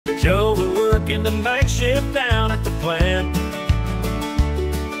Joe was working the night shift down at the plant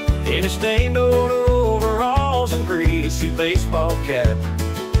in his stained old overalls and greasy baseball cap.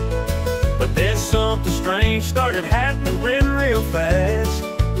 But then something strange started happening real fast.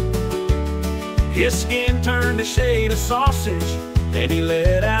 His skin turned a shade of sausage and he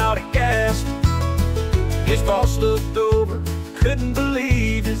let out a gasp. His boss looked over, couldn't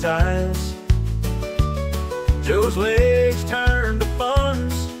believe his eyes. Joe's legs turned to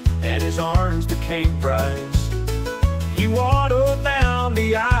buns and his arms became fries. He waddled down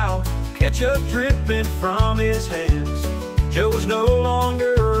the aisle, ketchup dripping from his hands. Joe was no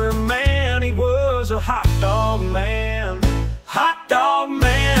longer a man, he was a hot dog man. Hot dog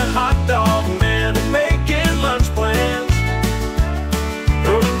man, hot dog man, making lunch plans,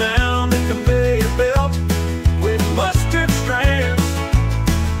 rolling down the conveyor belt with mustard strands,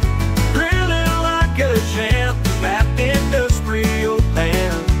 grilling like a champ, that industrial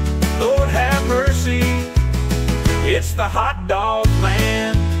pan. Lord have mercy, it's the hot dog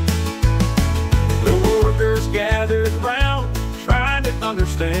man. The workers gathered round, trying to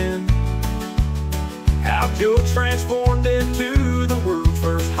understand how Joe transformed into the world's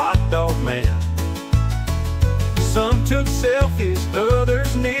first hot dog man. Some took selfies,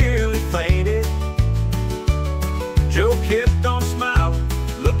 others nearly fainted. Joe kept on smiling,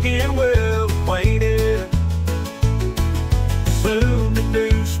 looking well acquainted. Soon the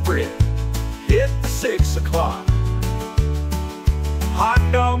news spread, hit the 6 o'clock. Hot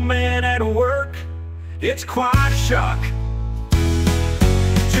dog man at work, it's quite a shock.